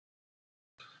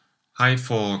Hi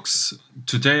folks,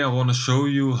 today I want to show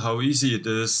you how easy it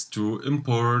is to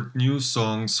import new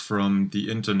songs from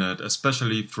the internet,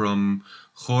 especially from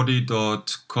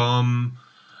chordi.com,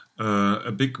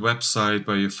 a big website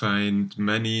where you find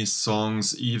many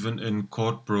songs even in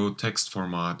ChordPro text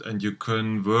format, and you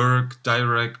can work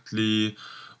directly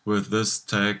with this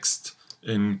text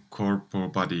in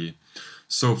ChordPro Buddy.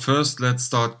 So first let's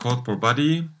start ChordPro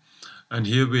Buddy. And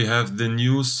here we have the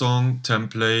new song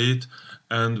template,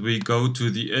 and we go to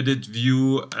the edit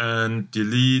view and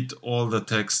delete all the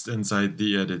text inside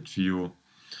the edit view.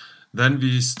 Then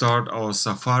we start our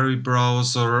Safari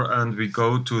browser and we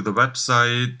go to the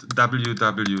website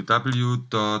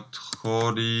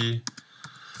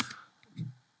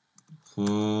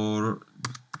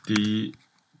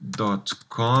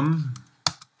www.chordi.com,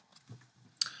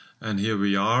 and here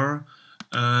we are.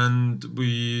 And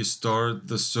we start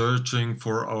the searching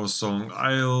for our song.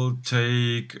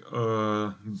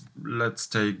 Let's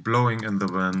take Blowing in the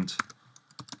Wind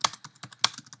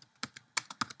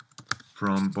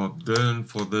from Bob Dylan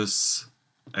for this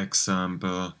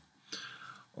example.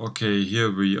 Okay, here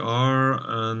we are,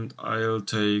 and I'll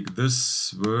take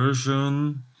this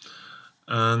version,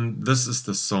 and this is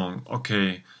the song.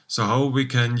 Okay, so how we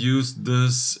can use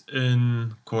this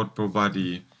in ChordPro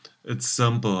Buddy? It's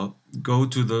simple. Go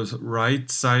to the right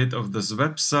side of this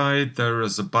website. There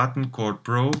is a button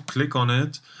ChordPro. Click on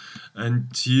it,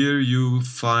 and here you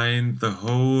find the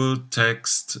whole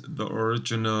text, the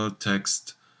original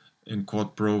text in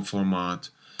ChordPro format.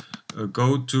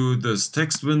 Go to this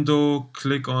text window,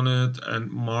 click on it, and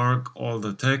mark all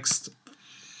the text.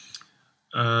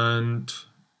 And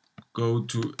go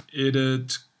to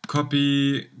Edit,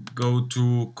 Copy, go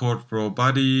to ChordPro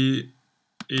Buddy,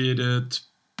 Edit,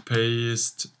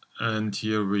 Paste, and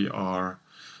here we are.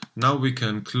 Now we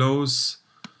can close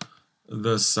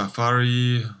the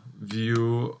Safari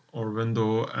view or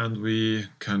window and we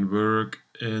can work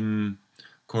in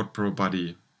ChordPro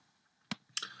Buddy.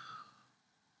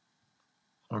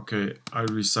 Okay, I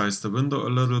resize the window a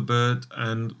little bit,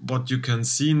 and what you can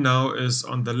see now is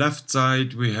on the left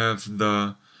side we have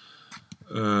the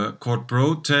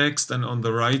ChordPro text, and on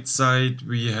the right side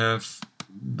we have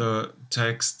the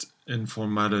text in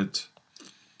formatted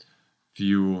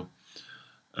view.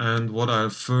 And what I'll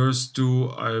first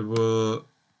do, I will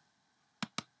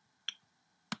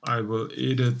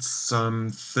edit some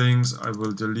things. I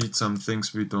will delete some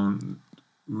things we don't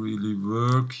really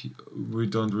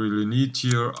need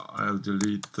here. I'll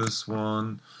delete this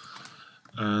one,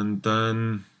 and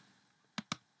then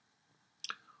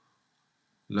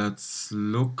let's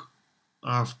look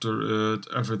after it.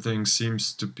 Everything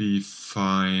seems to be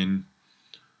fine.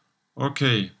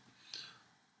 Okay,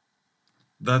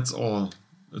 that's all.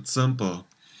 It's simple.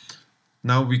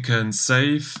 Now we can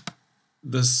save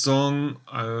the song.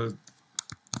 I'll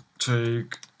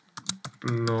take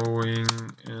Blowing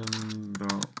in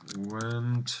the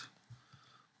Wind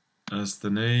as the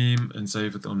name and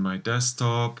save it on my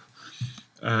desktop.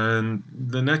 And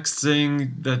the next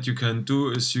thing that you can do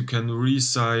is you can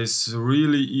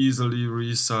really easily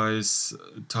resize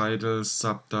titles,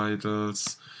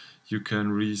 subtitles. You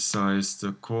can resize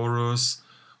the chorus.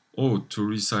 Oh, to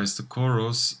resize the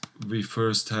chorus, we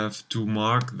first have to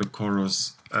mark the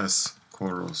chorus as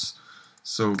chorus.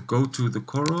 So go to the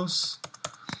chorus,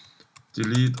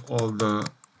 delete all the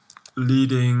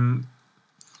leading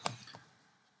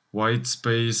white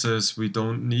spaces, we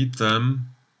don't need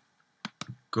them.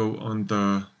 Go on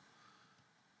the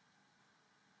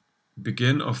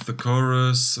begin of the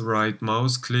chorus, right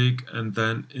mouse click, and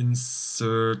then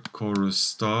insert chorus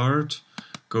start.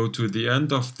 Go to the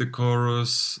end of the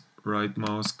chorus, right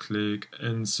mouse click,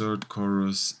 insert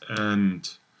chorus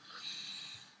end.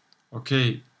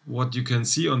 Okay, what you can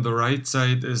see on the right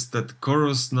side is that the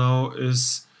chorus now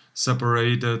is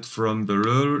separated from the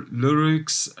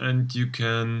lyrics, and you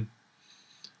can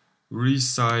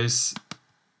resize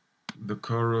the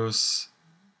chorus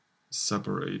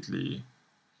separately.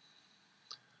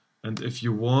 And if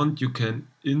you want, you can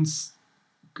increase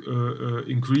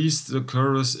the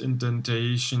chorus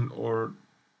indentation or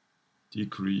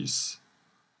decrease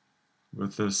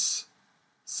with this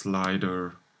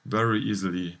slider very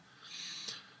easily.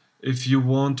 If you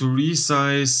want to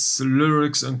resize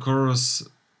lyrics and chorus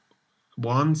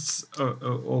once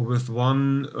or with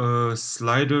one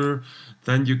slider,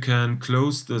 then you can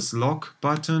close this lock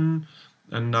button,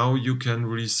 and now you can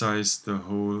resize the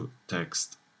whole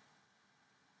text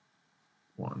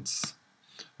once.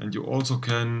 And you also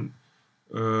can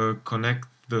connect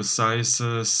the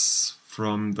sizes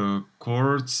from the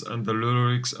chords and the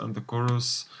lyrics and the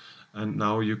chorus, and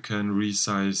now you can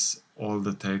resize all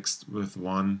the text with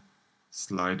one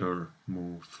slider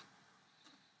move.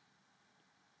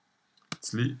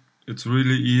 It's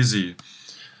really easy.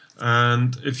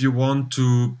 And if you want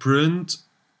to print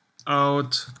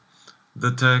out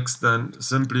the text, then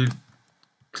simply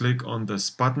click on this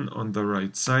button on the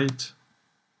right side,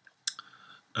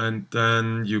 and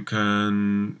then you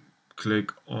can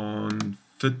click on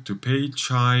fit to page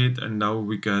height, and now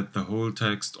we get the whole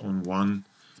text on one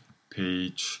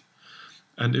page.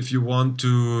 And if you want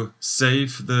to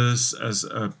save this as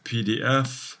a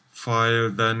PDF file,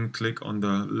 then click on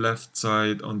the left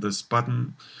side on this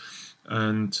button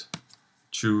and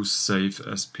choose save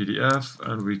as PDF,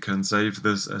 and we can save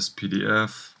this as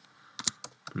PDF,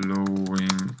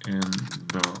 blowing in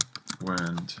the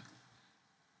wind.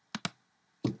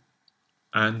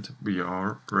 And we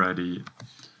are ready.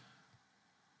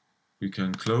 We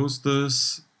can close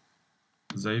this,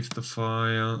 save the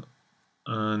file,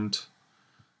 and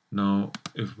now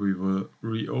if we will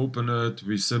reopen it,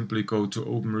 we simply go to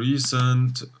open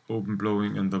recent, open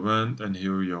blowing in the wind, and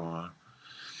here you are.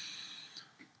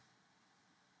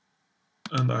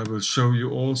 And I will show you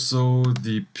also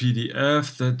the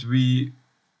PDF that we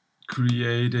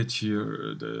created.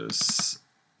 Here it is.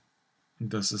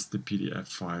 This is the PDF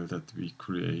file that we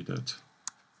created.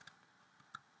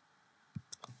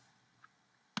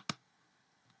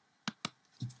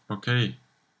 Okay,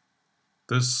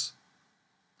 this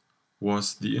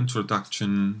was the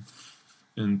introduction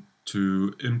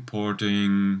into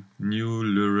importing new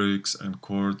lyrics and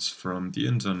chords from the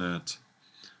internet.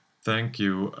 Thank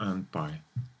you and bye.